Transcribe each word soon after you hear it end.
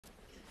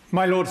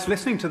My Lords,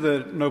 listening to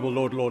the noble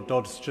Lord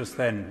Dodds just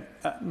then,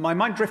 my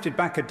mind drifted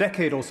back a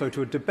decade or so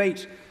to a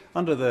debate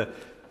under the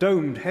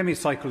domed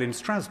hemicycle in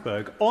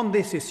Strasbourg on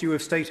this issue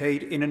of state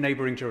aid in a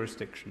neighbouring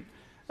jurisdiction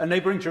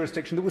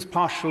that was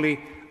partially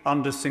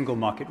under single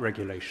market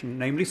regulation,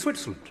 namely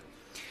Switzerland.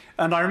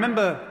 And I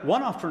remember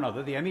one after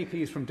another the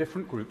MEPs from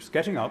different groups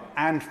getting up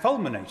and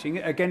fulminating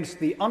against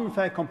the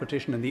unfair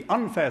competition and the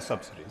unfair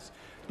subsidies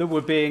that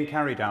were being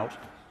carried out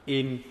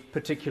in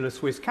particular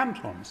Swiss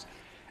cantons.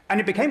 And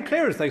it became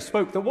clear as they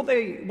spoke that what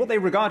they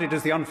regarded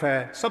as the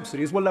unfair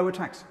subsidies were lower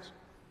taxes.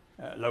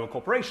 Lower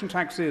corporation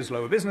taxes,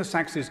 lower business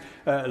taxes,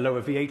 lower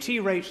VAT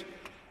rate.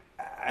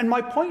 And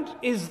my point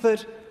is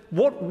that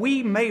what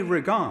we may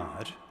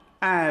regard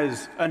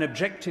as an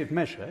objective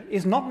measure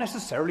is not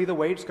necessarily the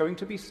way it's going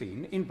to be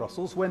seen in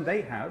Brussels when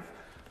they have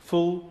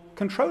full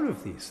control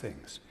of these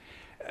things.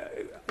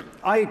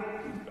 I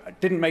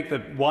didn't make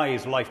the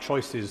wise life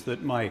choices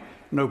that my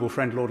noble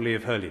friend Lord Lee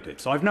of Hurley did,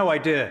 so I've no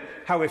idea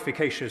how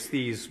efficacious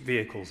these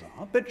vehicles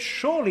are, but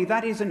surely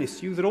that is an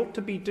issue that ought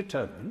to be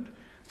determined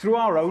through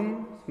our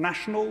own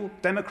national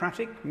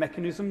democratic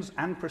mechanisms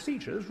and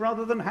procedures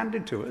rather than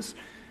handed to us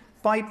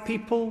by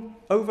people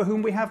over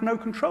whom we have no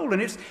control.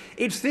 And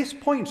it's this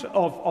point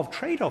of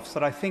trade-offs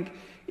that I think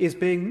is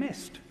being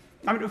missed.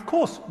 I mean, of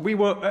course,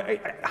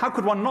 how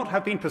could one not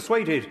have been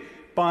persuaded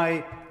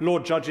by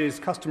Lord Judge's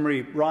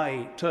customary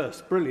wry,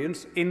 terse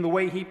brilliance in the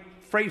way he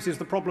phrases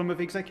the problem of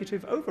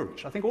executive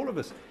overreach? I think all of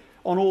us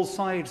on all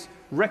sides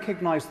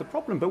recognise the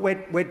problem, but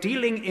we're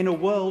dealing in a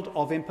world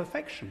of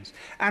imperfections.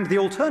 And the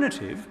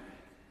alternative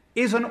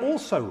is an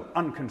also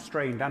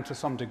unconstrained and to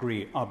some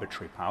degree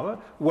arbitrary power,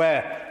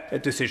 where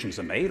decisions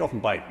are made, often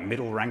by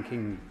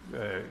middle-ranking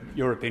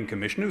European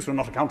commissioners who are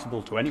not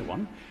accountable to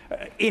anyone.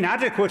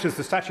 Inadequate as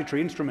the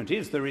statutory instrument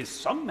is, there is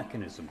some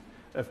mechanism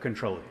of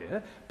control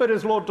here, but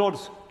as Lord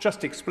Dodds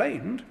just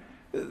explained,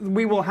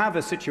 we will have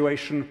a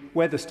situation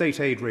where the state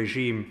aid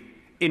regime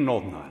in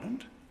Northern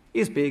Ireland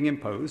is being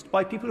imposed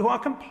by people who are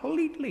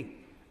completely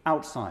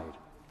outside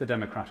the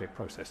democratic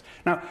process.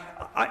 Now,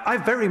 I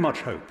very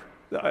much hope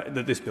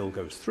that this bill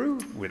goes through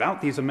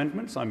without these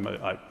amendments.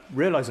 I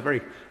realise a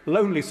very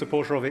lonely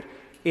supporter of it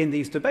in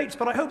these debates,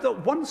 but I hope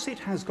that once it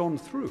has gone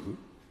through,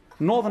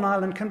 Northern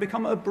Ireland can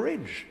become a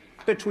bridge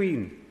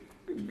between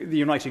the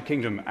United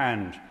Kingdom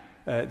and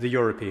the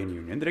European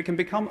Union, that it can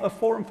become a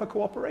forum for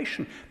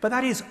cooperation. But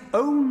that is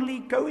only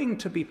going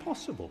to be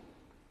possible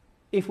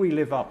if we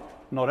live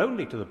up not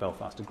only to the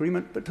Belfast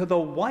Agreement, but to the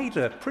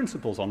wider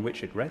principles on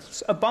which it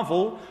rests, above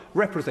all,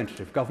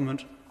 representative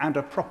government and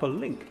a proper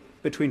link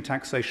between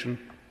taxation,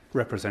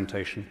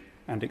 representation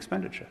and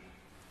expenditure.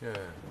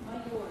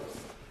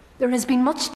 There has been much